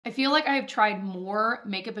I feel like I've tried more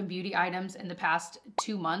makeup and beauty items in the past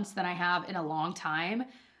 2 months than I have in a long time.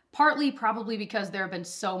 Partly probably because there have been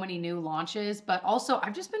so many new launches, but also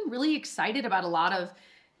I've just been really excited about a lot of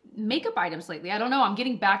makeup items lately. I don't know, I'm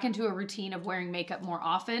getting back into a routine of wearing makeup more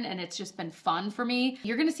often and it's just been fun for me.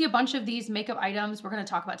 You're gonna see a bunch of these makeup items we're gonna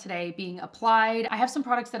talk about today being applied. I have some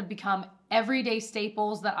products that have become everyday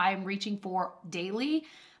staples that I'm reaching for daily,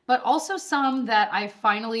 but also some that I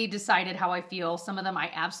finally decided how I feel. Some of them I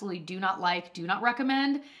absolutely do not like, do not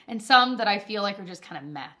recommend, and some that I feel like are just kind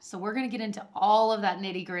of meh. So we're gonna get into all of that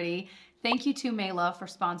nitty gritty. Thank you to Mayla for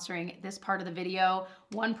sponsoring this part of the video.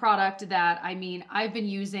 One product that, I've been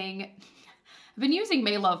using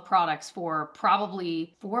Maylove products for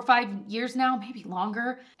probably 4 or 5 years now, maybe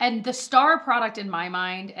longer. And the star product in my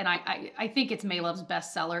mind, and I think it's Maylove's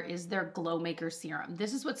bestseller, is their Glow Maker Serum.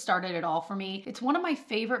 This is what started it all for me. It's one of my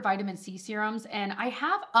favorite vitamin C serums, and I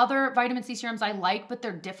have other vitamin C serums I like, but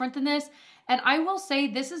they're different than this. And I will say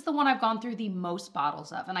this is the one I've gone through the most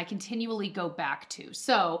bottles of and I continually go back to.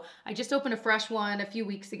 So I just opened a fresh one a few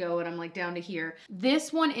weeks ago and I'm like down to here.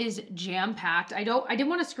 This one is jam-packed. I didn't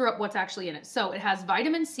want to screw up what's actually in it. So it has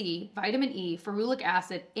vitamin C, vitamin E, ferulic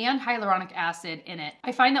acid, and hyaluronic acid in it.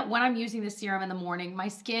 I find that when I'm using this serum in the morning, my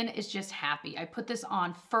skin is just happy. I put this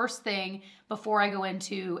on first thing before I go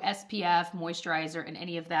into SPF, moisturizer, and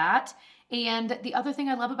any of that. And the other thing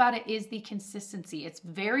I love about it is the consistency. It's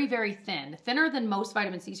very, very thin, thinner than most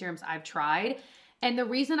vitamin C serums I've tried. And the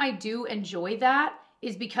reason I do enjoy that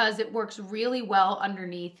is because it works really well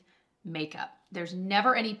underneath makeup. There's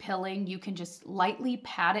never any pilling. You can just lightly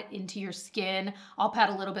pat it into your skin. I'll pat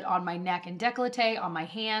a little bit on my neck and décolleté, on my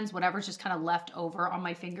hands, whatever's just kind of left over on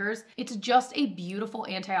my fingers. It's just a beautiful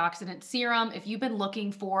antioxidant serum. If you've been looking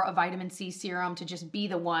for a vitamin C serum to just be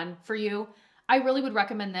the one for you, I really would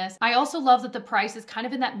recommend this. I also love that the price is kind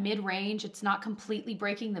of in that mid-range. It's not completely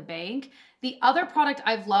breaking the bank. The other product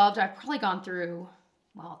I've loved, I've probably gone through,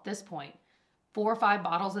 well, at this point, 4 or 5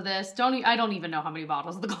 bottles of this. I don't even know how many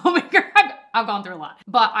bottles of the Glow Maker. I've gone through a lot.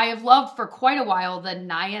 But I have loved for quite a while the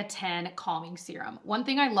Nia 10 Calming Serum. One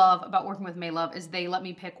thing I love about working with Maylove is they let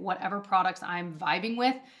me pick whatever products I'm vibing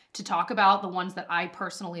with to talk about, the ones that I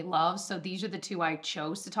personally love. So these are the 2 I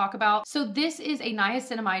chose to talk about. So this is a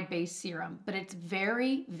niacinamide-based serum, but it's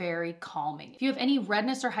very, very calming. If you have any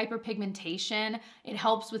redness or hyperpigmentation, it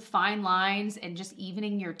helps with fine lines and just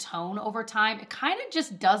evening your tone over time. It kind of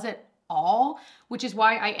just does it all, which is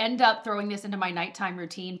why I end up throwing this into my nighttime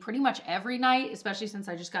routine pretty much every night, especially since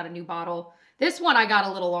I just got a new bottle. This one I got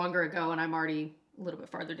a little longer ago and I'm already a little bit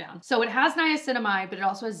farther down. So it has niacinamide, but it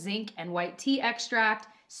also has zinc and white tea extract.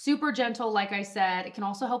 Super gentle, like I said. It can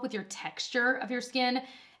also help with your texture of your skin.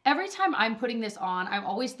 Every time I'm putting this on, I'm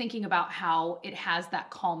always thinking about how it has that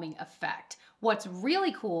calming effect. What's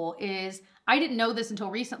really cool is, I didn't know this until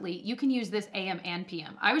recently, you can use this AM and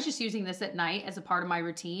PM. I was just using this at night as a part of my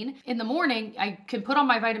routine. In the morning, I can put on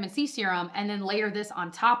my vitamin C serum and then layer this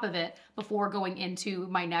on top of it before going into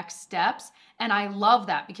my next steps. And I love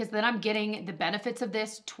that because then I'm getting the benefits of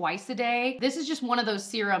this twice a day. This is just one of those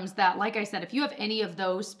serums that, like I said, if you have any of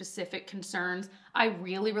those specific concerns, I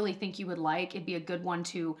really, really think you would like. It'd be a good one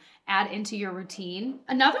to add into your routine.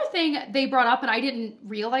 Another thing they brought up, and I didn't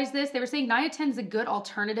realize this, they were saying Nia 10 is a good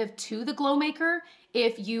alternative to the Glow Maker.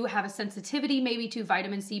 If you have a sensitivity maybe to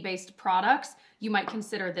vitamin C based products, you might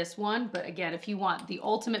consider this one. But again, if you want the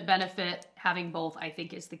ultimate benefit, having both I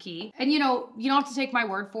think is the key. And you know, you don't have to take my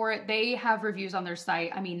word for it. They have reviews on their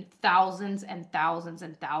site. I mean, thousands and thousands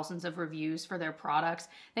and thousands of reviews for their products.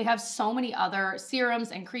 They have so many other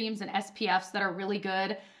serums and creams and SPFs that are really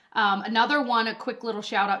good. Another one, a quick little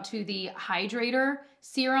shout out to the Hydrator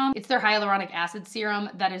serum. It's their hyaluronic acid serum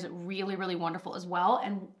that is really, really wonderful as well.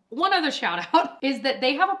 And one other shout out is that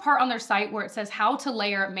they have a part on their site where it says how to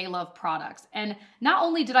layer Maylove products. And not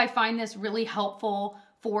only did I find this really helpful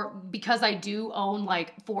because I do own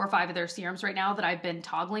like 4 or 5 of their serums right now that I've been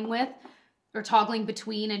toggling with, or toggling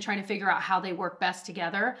between and trying to figure out how they work best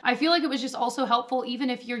together. I feel like it was just also helpful, even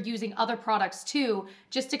if you're using other products too,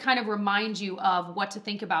 just to kind of remind you of what to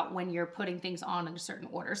think about when you're putting things on in a certain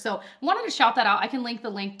order. So I wanted to shout that out. I can link the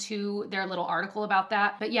link to their little article about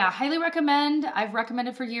that. But yeah, highly recommend. I've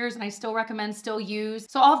recommended for years and I still recommend, still use.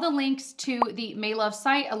 So I'll have the links to the Maylove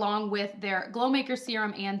site along with their Glow Maker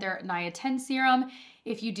serum and their Nia 10 serum,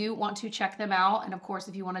 if you do want to check them out. And of course,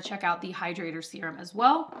 if you want to check out the Hydrator serum as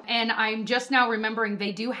well. And I'm just now remembering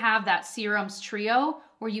they do have that serums trio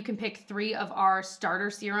where you can pick 3 of our starter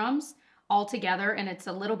serums all together, and it's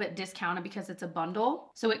a little bit discounted because it's a bundle.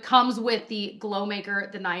 So it comes with the Glow Maker,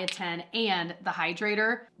 the Niatin, and the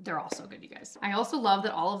Hydrator. They're all so good, you guys. I also love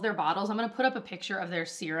that all of their bottles, I'm gonna put up a picture of their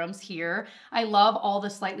serums here. I love all the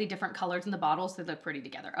slightly different colors in the bottles. They look pretty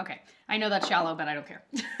together. Okay, I know that's shallow, but I don't care.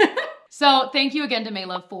 So thank you again to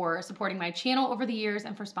Maylove for supporting my channel over the years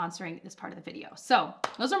and for sponsoring this part of the video. So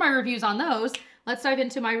those are my reviews on those. Let's dive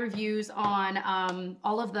into my reviews on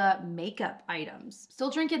all of the makeup items. Still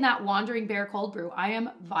drinking that Wandering Bear cold brew. I am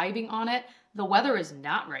vibing on it. The weather is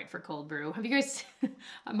not right for cold brew. Have you guys,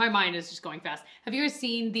 my mind is just going fast. Have you guys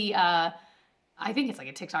seen the, I think it's like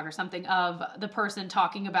a TikTok or something of the person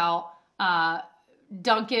talking about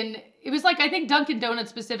Dunkin', it was like, I think Dunkin' Donuts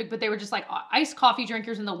specific, but they were just like iced coffee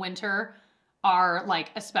drinkers in the winter are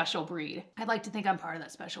like a special breed. I'd like to think I'm part of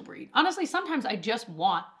that special breed. Honestly, sometimes I just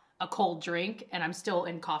want a cold drink and I'm still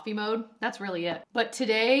in coffee mode. That's really it. But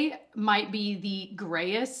today might be the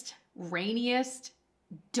grayest, rainiest,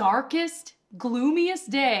 darkest, gloomiest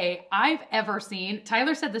day I've ever seen.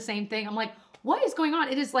 Tyler said the same thing. I'm like, what is going on?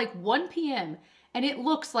 It is like 1 p.m. and it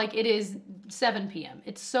looks like it is 7 p.m.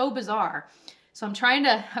 It's so bizarre. So I'm trying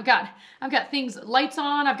to, I've got things, lights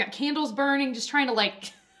on, I've got candles burning, just trying to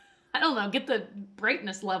like, I don't know, get the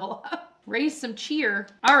brightness level up, raise some cheer.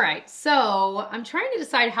 All right, so I'm trying to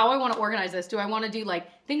decide how I want to organize this. Do I want to do like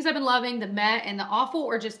things I've been loving, the Met and the awful,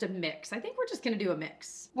 or just a mix? I think we're just going to do a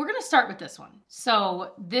mix. We're going to start with this one.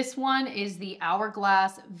 So this one is the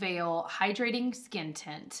Hourglass Veil Hydrating Skin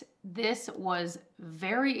Tint. This was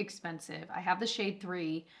very expensive. I have the shade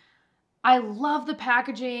 3. I love the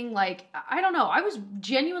packaging. Like, I don't know. I was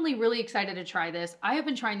genuinely really excited to try this. I have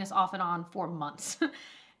been trying this off and on for months.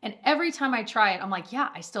 And every time I try it, I'm like, yeah,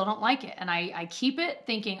 I still don't like it. And I keep it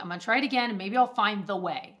thinking, I'm gonna try it again and maybe I'll find the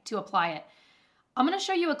way to apply it. I'm gonna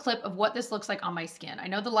show you a clip of what this looks like on my skin. I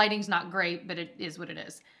know the lighting's not great, but it is what it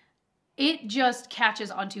is. It just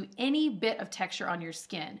catches onto any bit of texture on your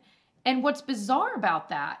skin. And what's bizarre about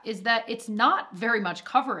that is that it's not very much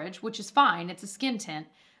coverage, which is fine. It's a skin tint.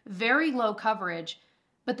 Very low coverage,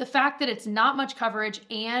 but the fact that it's not much coverage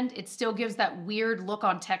and it still gives that weird look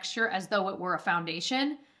on texture as though it were a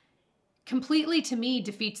foundation completely, to me,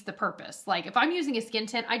 defeats the purpose. Like if I'm using a skin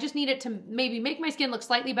tint, I just need it to maybe make my skin look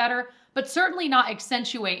slightly better, but certainly not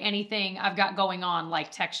accentuate anything I've got going on like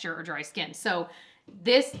texture or dry skin. So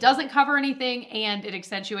this doesn't cover anything and it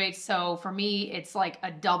accentuates. So for me, it's like a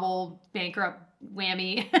double bankrupt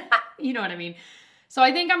whammy. You know what I mean? So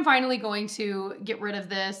I think I'm finally going to get rid of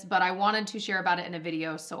this, but I wanted to share about it in a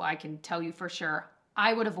video so I can tell you for sure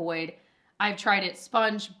I would avoid. I've tried it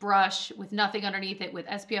sponge, brush, with nothing underneath it, with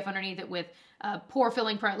SPF underneath it, with pore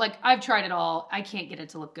filling, like I've tried it all. I can't get it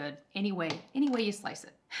to look good. Any way you slice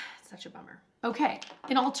it. It's such a bummer. Okay,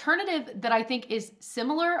 an alternative that I think is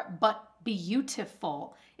similar but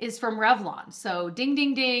beautiful is from Revlon. So ding,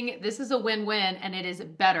 ding, ding. This is a win-win and it is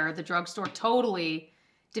better. The drugstore totally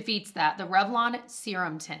defeats that. The Revlon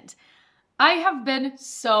Serum Tint. I have been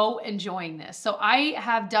so enjoying this. So I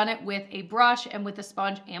have done it with a brush and with a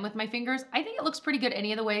sponge and with my fingers. I think it looks pretty good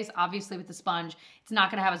any of the ways. Obviously with the sponge, it's not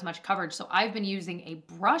gonna have as much coverage. So I've been using a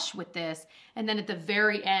brush with this and then at the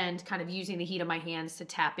very end, kind of using the heat of my hands to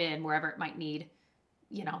tap in wherever it might need,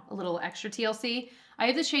 you know, a little extra TLC. I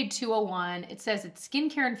have the shade 201. It says it's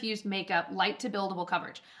skincare infused makeup, light to buildable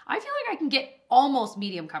coverage. I feel like I can get almost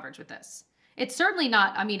medium coverage with this. It's certainly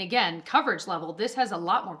not, I mean, again, coverage level. This has a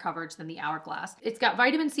lot more coverage than the Hourglass. It's got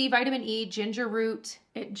vitamin C, vitamin E, ginger root.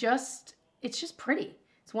 It's just pretty.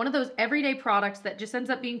 It's one of those everyday products that just ends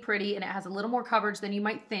up being pretty and it has a little more coverage than you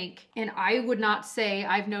might think. And I would not say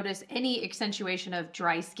I've noticed any accentuation of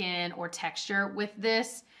dry skin or texture with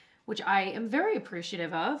this, which I am very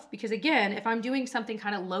appreciative of because again, if I'm doing something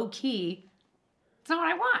kind of low key, it's not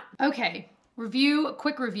what I want. Okay.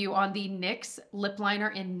 Quick review on the NYX lip liner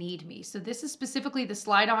in Need Me. So this is specifically the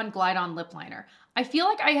Slide On Glide On lip liner. I feel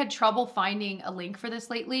like I had trouble finding a link for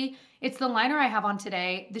this lately. It's the liner I have on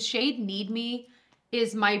today. The shade Need Me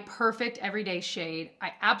is my perfect everyday shade.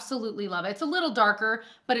 I absolutely love it. It's a little darker,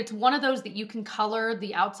 but it's one of those that you can color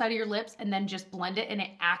the outside of your lips and then just blend it and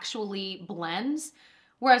it actually blends.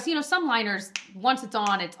 Whereas, you know, some liners, once it's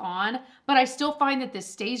on, but I still find that this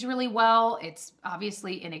stays really well. It's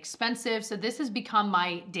obviously inexpensive. So this has become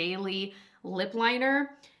my daily lip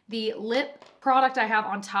liner. The lip product I have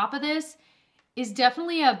on top of this is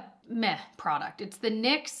definitely a meh product. It's the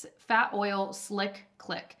NYX Fat Oil Slick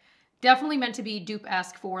Click. Definitely meant to be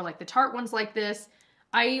dupe-esque for like the Tarte ones like this.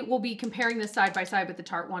 I will be comparing this side by side with the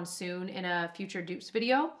Tarte one soon in a future dupes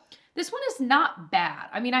video. This one is not bad.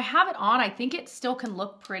 I mean, I have it on. I think it still can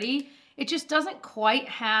look pretty. It just doesn't quite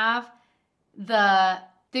have the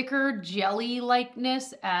thicker jelly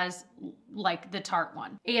likeness as like the Tarte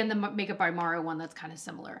one and the Makeup by Mario one that's kind of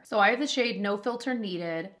similar. So I have the shade No Filter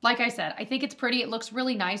Needed. Like I said, I think it's pretty. It looks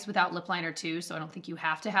really nice without lip liner too, so I don't think you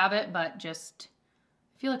have to have it, but just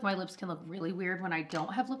I feel like my lips can look really weird when I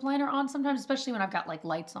don't have lip liner on sometimes, especially when I've got like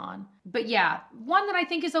lights on. But yeah, one that I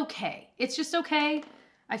think is okay. It's just okay.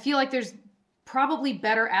 I feel like there's probably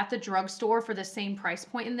better at the drugstore for the same price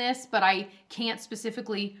point in this, but I can't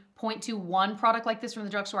specifically point to one product like this from the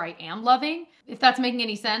drugstore I am loving, if that's making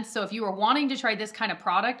any sense. So if you are wanting to try this kind of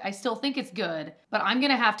product, I still think it's good, but I'm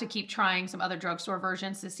gonna have to keep trying some other drugstore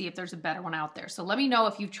versions to see if there's a better one out there. So let me know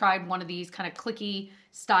if you've tried one of these kind of clicky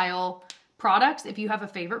style products. If you have a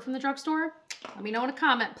favorite from the drugstore, let me know in a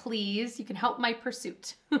comment, please. You can help my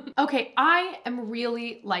pursuit. Okay, I am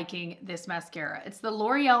really liking this mascara. It's the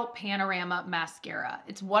L'Oreal Panorama Mascara.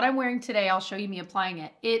 It's what I'm wearing today. I'll show you me applying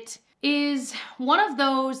it. It is one of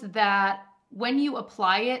those that when you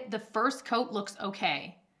apply it, the first coat looks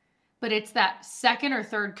okay, but it's that second or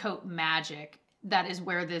third coat magic that is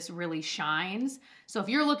where this really shines. So if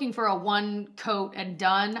you're looking for a one coat and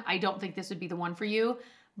done, I don't think this would be the one for you.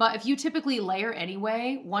 But if you typically layer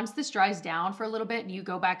anyway, once this dries down for a little bit and you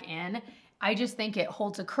go back in, I just think it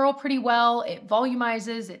holds a curl pretty well. It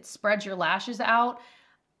volumizes, it spreads your lashes out.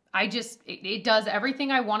 It does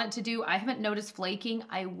everything I want it to do. I haven't noticed flaking.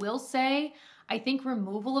 I will say, I think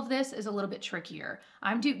removal of this is a little bit trickier.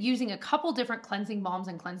 I'm using a couple different cleansing balms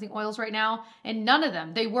and cleansing oils right now, and none of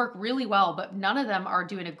them, they work really well, but none of them are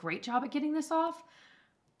doing a great job at getting this off,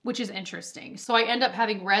 which is interesting. So I end up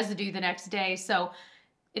having residue the next day. So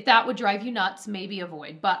if that would drive you nuts, maybe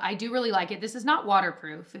avoid, but I do really like it. This is not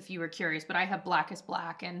waterproof if you were curious, but I have Blackest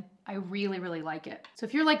Black and I really, really like it. So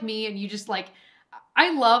if you're like me and you just like,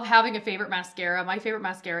 I love having a favorite mascara. My favorite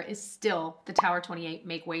mascara is still the Tower 28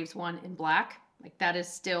 Make Waves one in black. Like that is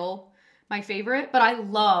still my favorite, but I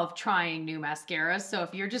love trying new mascaras. So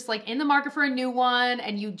if you're just like in the market for a new one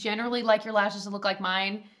and you generally like your lashes to look like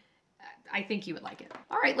mine, I think you would like it.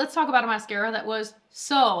 All right, let's talk about a mascara that was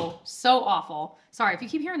so awful. Sorry, if you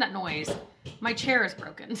keep hearing that noise, my chair is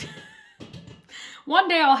broken. One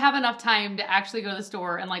day I'll have enough time to actually go to the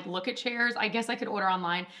store and like look at chairs. I guess I could order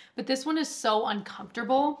online, but this one is so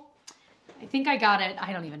uncomfortable. I think I got it,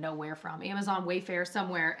 I don't even know where from, Amazon, Wayfair,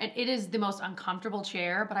 somewhere. And it is the most uncomfortable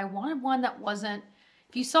chair, but I wanted one that wasn't,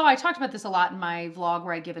 if you saw, I talked about this a lot in my vlog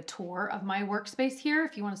where I give a tour of my workspace here,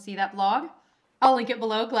 if you wanna see that vlog. I'll link it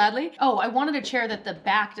below gladly. Oh, I wanted a chair that the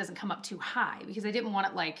back doesn't come up too high because I didn't want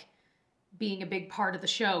it like being a big part of the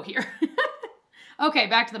show here. Okay,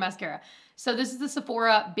 back to the mascara. So this is the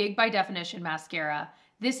Sephora Big by Definition mascara.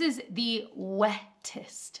 This is the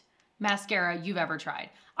wettest mascara you've ever tried.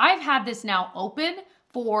 I've had this now open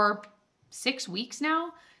for 6 weeks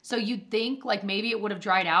now. So you'd think like maybe it would have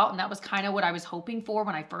dried out, and that was kind of what I was hoping for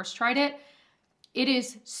when I first tried it. It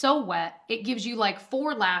is so wet. It gives you like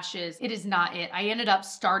 4 lashes. It is not it. I ended up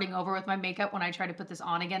starting over with my makeup when I tried to put this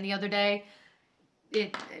on again the other day.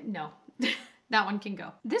 No, that one can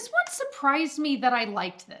go. This one surprised me that I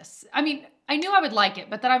liked this. I mean, I knew I would like it,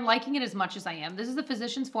 but that I'm liking it as much as I am. This is the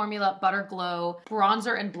Physicians Formula Butter Glow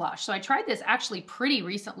Bronzer and Blush. So I tried this actually pretty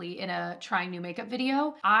recently in a trying new makeup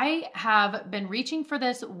video. I have been reaching for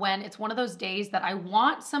this when it's one of those days that I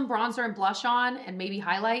want some bronzer and blush on and maybe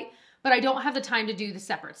highlight, but I don't have the time to do the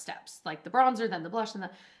separate steps, like the bronzer, then the blush, and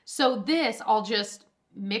so this, I'll just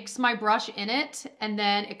mix my brush in it, and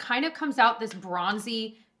then it kind of comes out this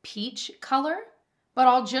bronzy peach color, but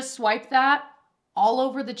I'll just swipe that all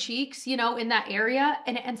over the cheeks, you know, in that area,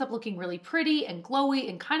 and it ends up looking really pretty and glowy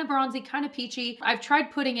and kind of bronzy, kind of peachy. I've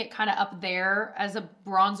tried putting it kind of up there as a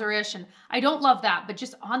bronzer-ish, and I don't love that, but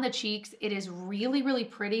just on the cheeks, it is really, really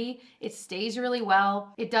pretty. It stays really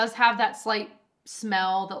well. It does have that slight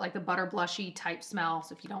smell, that like the butter blushy type smell.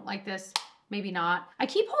 So if you don't like this, maybe not. I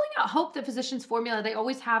keep holding out hope that Physicians Formula, they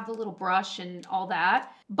always have the little brush and all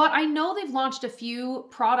that, but I know they've launched a few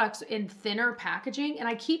products in thinner packaging, and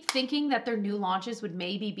I keep thinking that their new launches would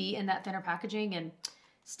maybe be in that thinner packaging, and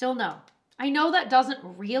still no. I know that doesn't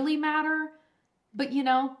really matter, but you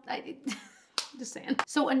know, just saying.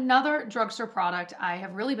 So another drugstore product I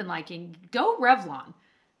have really been liking, go Revlon.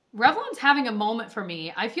 Revlon's having a moment for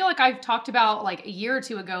me. I feel like I've talked about like a year or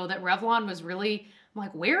two ago that Revlon was really, I'm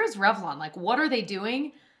like, where is Revlon? Like, what are they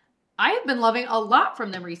doing? I have been loving a lot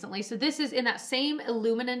from them recently. So this is in that same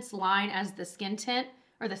illuminance line as the skin tint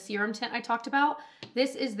or the serum tint I talked about.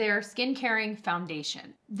 This is their skin caring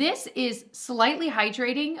foundation. This is slightly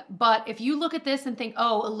hydrating, but if you look at this and think,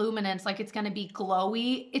 oh, illuminance, like it's gonna be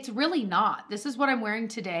glowy, it's really not. This is what I'm wearing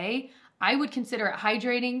today. I would consider it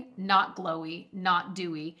hydrating, not glowy, not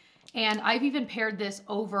dewy. And I've even paired this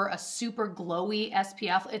over a super glowy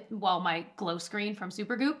SPF, my glow screen from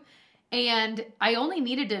Supergoop. And I only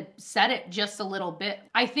needed to set it just a little bit.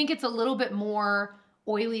 I think it's a little bit more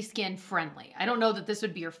oily skin friendly. I don't know that this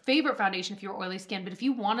would be your favorite foundation if you're oily skin, but if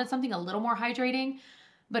you wanted something a little more hydrating,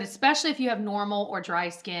 but especially if you have normal or dry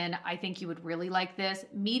skin, I think you would really like this.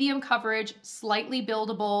 Medium coverage, slightly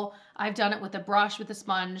buildable. I've done it with a brush, with a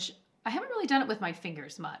sponge. I haven't really done it with my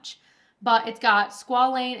fingers much, but it's got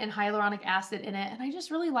squalane and hyaluronic acid in it, and I just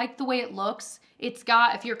really like the way it looks. It's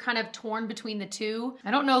got, if you're kind of torn between the two, I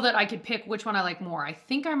don't know that I could pick which one I like more. I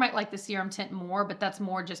think I might like the serum tint more, but that's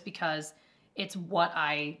more just because it's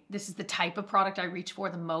this is the type of product I reach for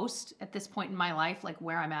the most at this point in my life, like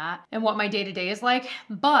where I'm at and what my day-to-day is like.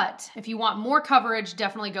 But if you want more coverage,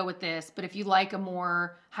 definitely go with this. But if you like a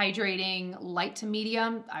more hydrating light to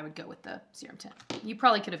medium, I would go with the serum tint. You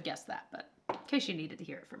probably could have guessed that, but in case you needed to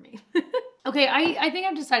hear it from me. Okay, I think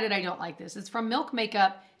I've decided I don't like this. It's from Milk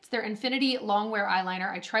Makeup. It's their Infinity Longwear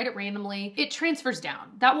Eyeliner. I tried it randomly. It transfers down.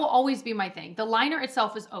 That will always be my thing. The liner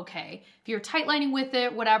itself is okay. If you're tight lining with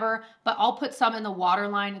it, whatever, but I'll put some in the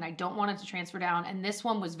waterline and I don't want it to transfer down. And this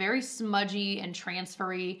one was very smudgy and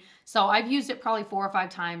transfery. So I've used it probably 4 or 5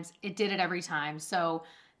 times. It did it every time. So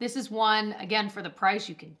this is one, again, for the price,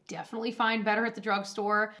 you can definitely find better at the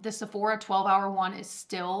drugstore. The Sephora 12-hour one is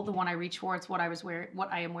still the one I reach for. It's what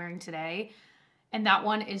I am wearing today. And that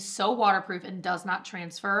one is so waterproof and does not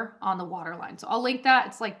transfer on the waterline. So I'll link that.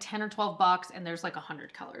 It's like 10 or 12 bucks and there's like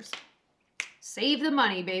 100 colors. Save the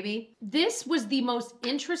money, baby. This was the most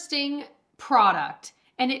interesting product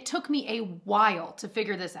and it took me a while to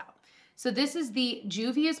figure this out. So this is the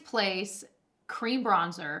Juvia's Place Cream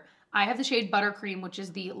Bronzer. I have the shade Buttercream, which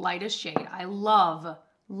is the lightest shade. I love,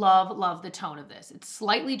 love, love the tone of this. It's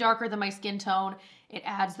slightly darker than my skin tone. It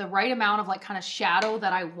adds the right amount of like kind of shadow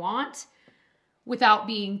that I want without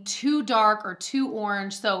being too dark or too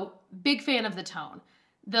orange. So big fan of the tone.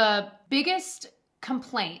 The biggest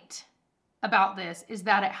complaint about this is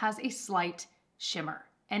that it has a slight shimmer,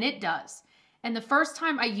 and it does. And the first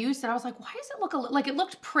time I used it, I was like, why does it look like it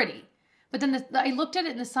looked pretty? But then I looked at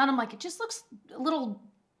it in the sun, I'm like, it just looks a little,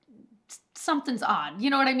 something's odd. You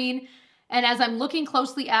know what I mean? And as I'm looking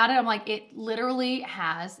closely at it, I'm like, it literally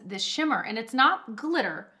has this shimmer, and it's not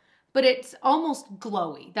glitter, but it's almost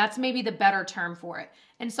glowy. That's maybe the better term for it.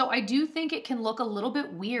 And so I do think it can look a little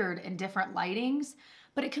bit weird in different lightings,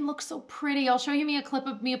 but it can look so pretty. I'll show you a clip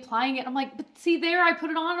of me applying it. I'm like, but see there, I put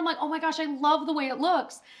it on. I'm like, oh my gosh, I love the way it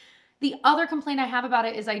looks. The other complaint I have about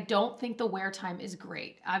it is I don't think the wear time is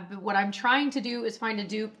great. What I'm trying to do is find a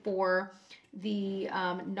dupe for the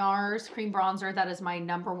NARS Cream Bronzer. That is my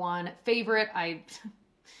 #1 favorite. I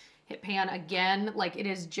hit pan again, like it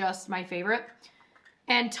is just my favorite.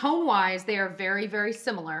 And tone-wise, they are very, very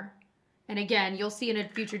similar. And again, you'll see in a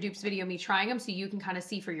future dupes video me trying them so you can kind of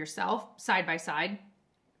see for yourself side by side.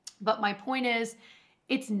 But my point is,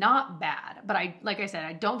 it's not bad. But like I said,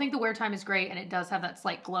 I don't think the wear time is great, and it does have that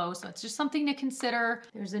slight glow, so it's just something to consider.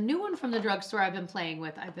 There's a new one from the drugstore I've been playing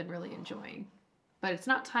with, I've been really enjoying. But it's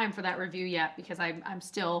not time for that review yet because I'm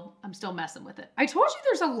still messing with it. I told you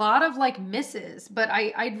there's a lot of like misses, but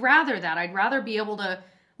I'd rather that. I'd rather be able to,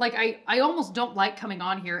 like, I almost don't like coming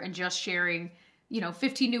on here and just sharing,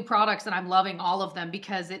 15 new products and I'm loving all of them,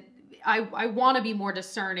 because I want to be more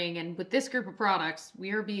discerning, and with this group of products,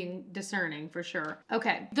 we are being discerning for sure.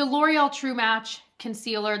 Okay, the L'Oreal True Match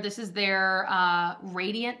Concealer. This is their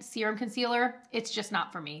Radiant Serum Concealer. It's just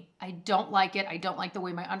not for me. I don't like it. I don't like the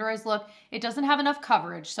way my under eyes look. It doesn't have enough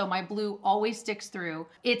coverage, so my blue always sticks through.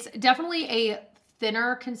 It's definitely a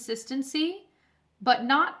thinner consistency, but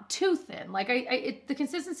not too thin. Like the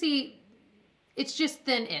consistency, it's just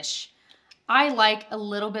thin-ish. I like a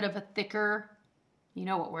little bit of a thicker, you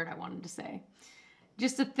know what word I wanted to say.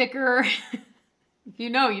 Just a thicker, if you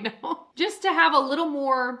know, you know. Just to have a little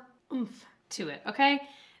more oomph to it, okay?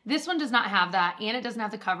 This one does not have that, and it doesn't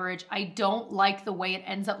have the coverage. I don't like the way it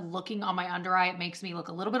ends up looking on my under eye. It makes me look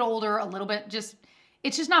a little bit older, a little bit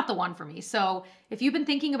it's just not the one for me. So if you've been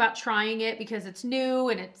thinking about trying it because it's new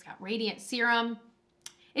and it's got Radiant Serum,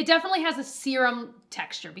 it definitely has a serum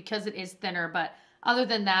texture because it is thinner, but other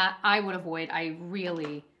than that, I would avoid. I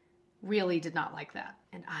really did not like that.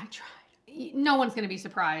 And I tried. No one's going to be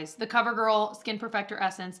surprised. The CoverGirl Skin Perfector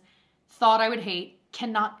Essence, thought I would hate,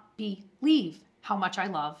 cannot believe how much I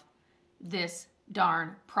love this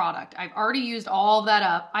darn product. I've already used all of that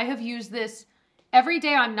up. I have used this every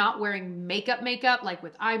day I'm not wearing makeup, like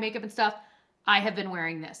with eye makeup and stuff. I have been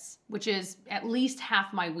wearing this, which is at least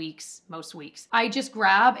half my weeks, most weeks. I just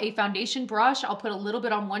grab a foundation brush. I'll put a little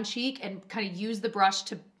bit on one cheek and kind of use the brush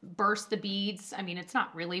to burst the beads. I mean, it's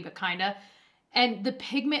not really, but kind of. And the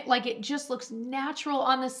pigment, like it just looks natural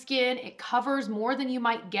on the skin. It covers more than you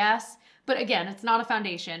might guess. But again, it's not a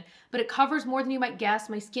foundation, but it covers more than you might guess.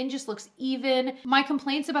 My skin just looks even. My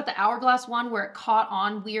complaints about the Hourglass one where it caught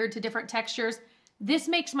on weird to different textures, this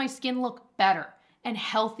makes my skin look better and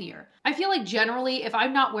healthier. I feel like generally, if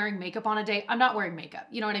I'm not wearing makeup on a day, I'm not wearing makeup.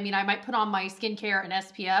 You know what I mean? I might put on my skincare and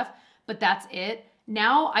SPF, but that's it.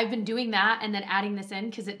 Now I've been doing that and then adding this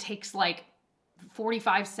in because it takes like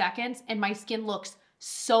 45 seconds and my skin looks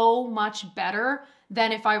so much better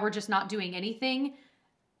than if I were just not doing anything.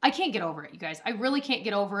 I can't get over it, you guys. I really can't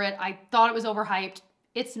get over it. I thought it was overhyped.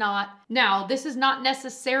 It's not. Now, this is not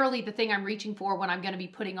necessarily the thing I'm reaching for when I'm going to be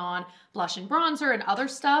putting on blush and bronzer and other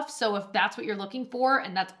stuff. So if that's what you're looking for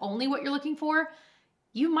and that's only what you're looking for,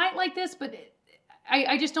 you might like this, but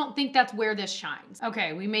I just don't think that's where this shines.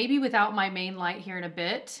 Okay, we may be without my main light here in a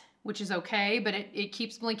bit, which is okay, but it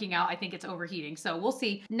keeps blinking out. I think it's overheating, so we'll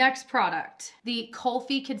see. Next product, the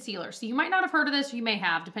Kulfi Concealer. So you might not have heard of this, or you may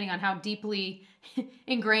have, depending on how deeply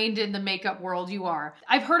ingrained in the makeup world you are.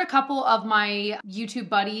 I've heard a couple of my YouTube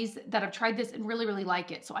buddies that have tried this and really, really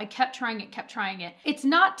like it. So I kept trying it. It's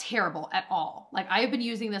not terrible at all. Like I have been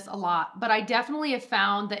using this a lot, but I definitely have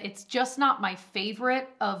found that it's just not my favorite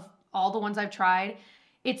of all the ones I've tried.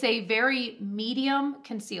 It's a very medium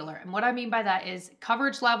concealer. And what I mean by that is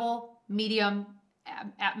coverage level, medium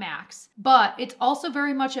at max. But it's also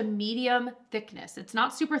very much a medium thickness. It's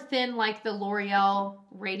not super thin like the L'Oreal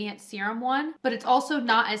Radiant Serum one, but it's also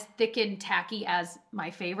not as thick and tacky as my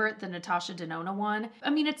favorite, the Natasha Denona one.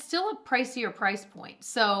 I mean, it's still a pricier price point.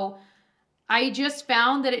 So I just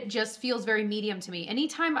found that it just feels very medium to me.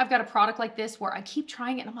 Anytime I've got a product like this where I keep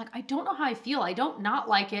trying it and I'm like, I don't know how I feel. I don't not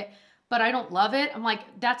like it, but I don't love it. I'm like,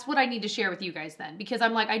 that's what I need to share with you guys then. Because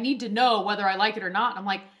I'm like, I need to know whether I like it or not. I'm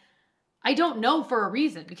like, I don't know for a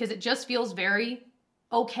reason because it just feels very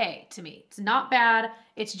okay to me. It's not bad.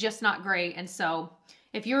 It's just not great. And so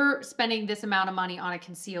if you're spending this amount of money on a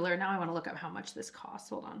concealer, now I want to look up how much this costs.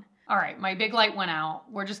 Hold on. All right, my big light went out.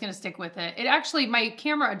 We're just going to stick with it. It actually, my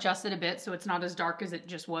camera adjusted a bit, so it's not as dark as it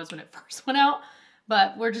just was when it first went out,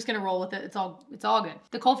 but we're just going to roll with it. It's all good.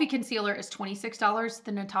 The Kulfi concealer is $26.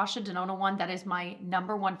 The Natasha Denona one, that is my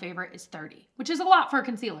 #1 favorite, is $30, which is a lot for a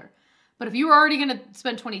concealer. But if you were already going to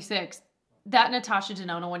spend $26, that Natasha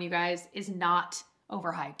Denona one, you guys, is not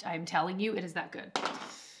overhyped. I'm telling you, it is that good.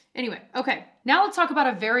 Anyway, okay, now let's talk about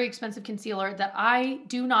a very expensive concealer that I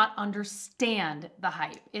do not understand the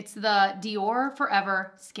hype. It's the Dior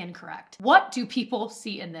Forever Skin Correct. What do people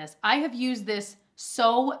see in this? I have used this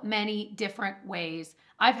so many different ways.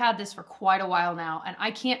 I've had this for quite a while now and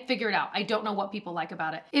I can't figure it out. I don't know what people like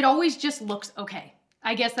about it. It always just looks okay.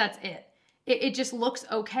 I guess that's it. It just looks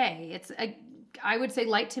okay. It's I would say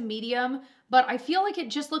light to medium, but I feel like it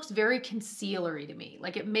just looks very concealery to me.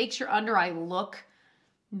 Like it makes your under eye look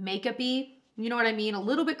makeup-y, you know what I mean? A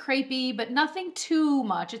little bit crepey, but nothing too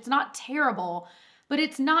much. It's not terrible, but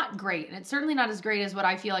it's not great. And it's certainly not as great as what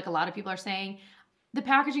I feel like a lot of people are saying. The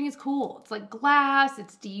packaging is cool. It's like glass,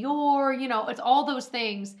 it's Dior, you know, it's all those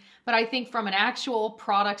things. But I think from an actual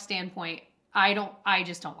product standpoint, I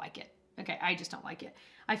just don't like it. Okay, I just don't like it.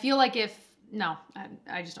 I feel like I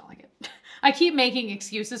just don't like it. I keep making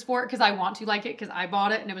excuses for it because I want to like it because I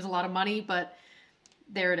bought it and it was a lot of money, but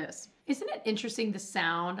there it is. Isn't it interesting, the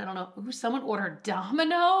sound? I don't know. Ooh, someone ordered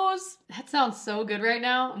Domino's. That sounds so good right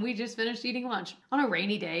now. And we just finished eating lunch on a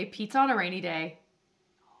rainy day. Pizza on a rainy day.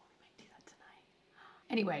 Oh, we might do that tonight.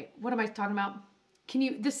 Anyway, what am I talking about?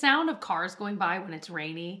 The sound of cars going by when it's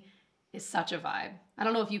rainy is such a vibe. I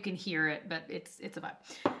don't know if you can hear it, but it's a vibe.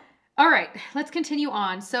 All right, let's continue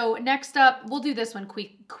on. So next up, we'll do this one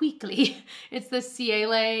quickly. It's the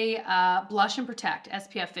Ciele Blush and Protect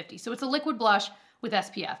SPF 50. So it's a liquid blush with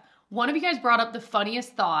SPF. One of you guys brought up the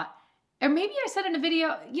funniest thought, or maybe I said in a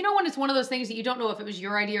video, you know when it's one of those things that you don't know if it was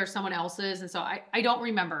your idea or someone else's, and so I don't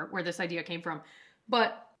remember where this idea came from.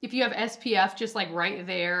 But if you have SPF just like right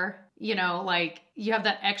there, you know, like you have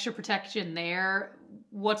that extra protection there,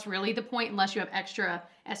 what's really the point unless you have extra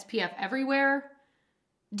SPF everywhere?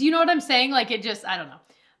 Do you know what I'm saying? Like it just, I don't know.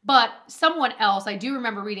 But someone else, I do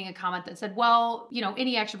remember reading a comment that said, well, you know,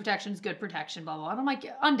 any extra protection is good protection, blah, blah, blah. And I'm like,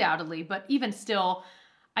 undoubtedly, but even still,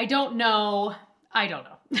 I don't know.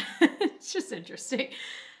 It's just interesting.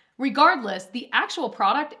 Regardless, the actual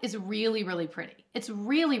product is really, really pretty. It's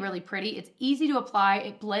really, really pretty. It's easy to apply.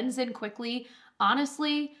 It blends in quickly.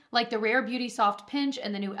 Honestly, like the Rare Beauty Soft Pinch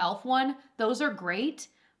and the new e.l.f. one, those are great,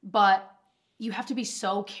 but you have to be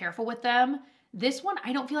so careful with them. This one,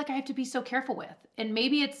 I don't feel like I have to be so careful with. And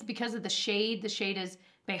maybe it's because of the shade. The shade is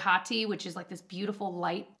Behati, which is like this beautiful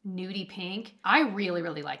light nudie pink. I really,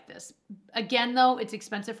 really like this. Again, though, it's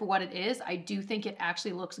expensive for what it is. I do think it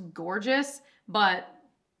actually looks gorgeous, but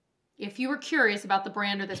if you were curious about the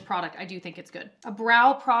brand or this product, I do think it's good. A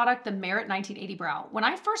brow product, the Merit 1980 Brow. When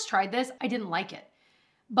I first tried this, I didn't like it,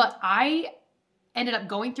 but I ended up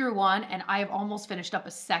going through one and I have almost finished up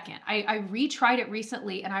a second. I retried it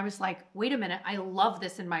recently and I was like, wait a minute, I love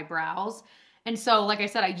this in my brows. And so, like I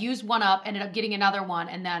said, I used one up, ended up getting another one,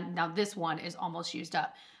 and then now this one is almost used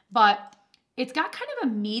up. But it's got kind of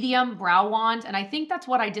a medium brow wand, and I think that's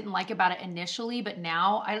what I didn't like about it initially, but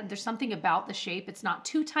now there's something about the shape. It's not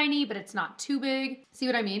too tiny, but it's not too big. See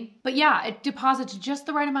what I mean? But yeah, it deposits just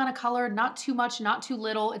the right amount of color, not too much, not too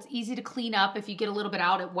little. It's easy to clean up. If you get a little bit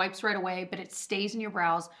out, it wipes right away, but it stays in your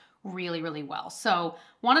brows really, really well. So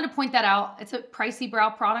wanted to point that out. It's a pricey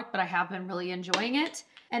brow product, but I have been really enjoying it.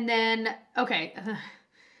 And then, okay,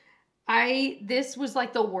 this was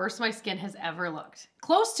like the worst my skin has ever looked.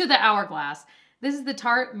 Close to the Hourglass. This is the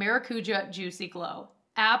Tarte Maracuja Juicy Glow.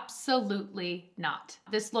 Absolutely not.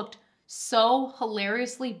 This looked so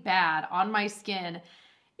hilariously bad on my skin.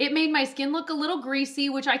 It made my skin look a little greasy,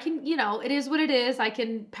 which I can, you know, it is what it is. I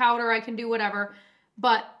can powder, I can do whatever,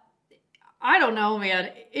 but I don't know,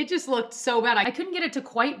 man. It just looked so bad. I couldn't get it to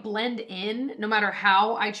quite blend in no matter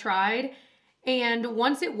how I tried. And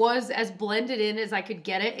once it was as blended in as I could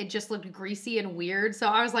get it, it just looked greasy and weird. So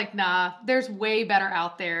I was like, nah, there's way better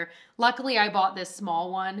out there. Luckily, I bought this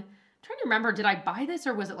small one. I'm trying to remember, did I buy this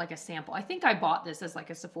or was it like a sample? I think I bought this as like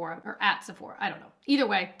a Sephora or at Sephora. I don't know. Either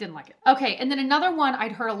way, didn't like it. Okay, and then another one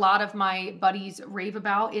I'd heard a lot of my buddies rave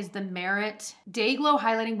about is the Merit Day Glow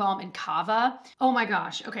Highlighting Balm in Kava. Oh my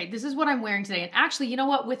gosh. Okay, this is what I'm wearing today. And actually, you know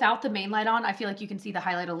what? Without the main light on, I feel like you can see the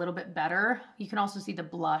highlight a little bit better. You can also see the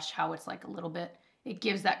blush, how it's like a little bit, it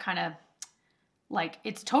gives that kind of, like,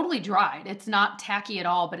 it's totally dried. It's not tacky at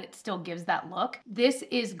all, but it still gives that look. This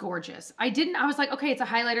is gorgeous. I was like, okay, it's a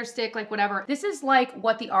highlighter stick, like whatever. This is like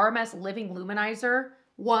what the RMS Living Luminizer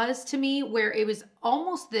was to me, where it was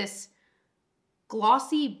almost this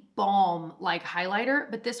glossy balm like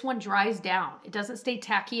highlighter, but this one dries down. It doesn't stay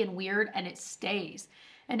tacky and weird, and it stays.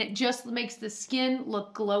 And it just makes the skin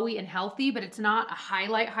look glowy and healthy, but it's not a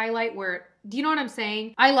highlight where, do you know what I'm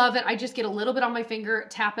saying? I love it. I just get a little bit on my finger,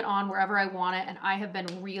 tap it on wherever I want it, and I have been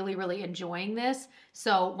really, really enjoying this.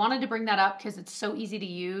 So wanted to bring that up because it's so easy to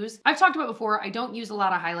use. I've talked about before, I don't use a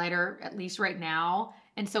lot of highlighter, at least right now.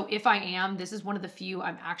 And so if I am, this is one of the few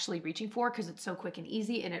I'm actually reaching for because it's so quick and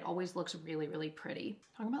easy and it always looks really, really pretty.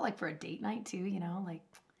 Talking about like for a date night too, you know, like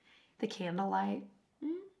the candlelight.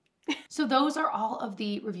 So those are all of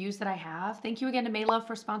the reviews that I have. Thank you again to Maylove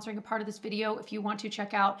for sponsoring a part of this video. If you want to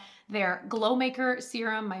check out their Glow Maker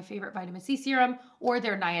serum, my favorite vitamin C serum, or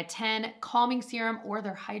their Nia 10 calming serum, or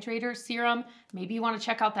their Hydrator serum, maybe you want to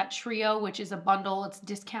check out that trio, which is a bundle. It's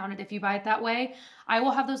discounted if you buy it that way. I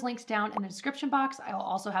will have those links down in the description box. I will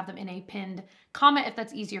also have them in a pinned comment if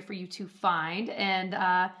that's easier for you to find. And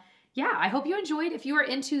yeah, I hope you enjoyed. If you are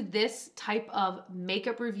into this type of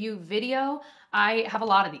makeup review video, I have a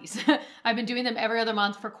lot of these. I've been doing them every other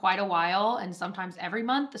month for quite a while and sometimes every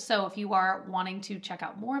month. So if you are wanting to check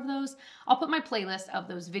out more of those, I'll put my playlist of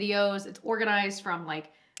those videos. It's organized from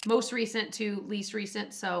like most recent to least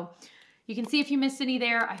recent. So you can see if you missed any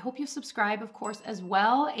there. I hope you subscribe, of course, as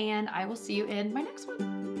well. And I will see you in my next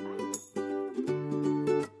one. Bye.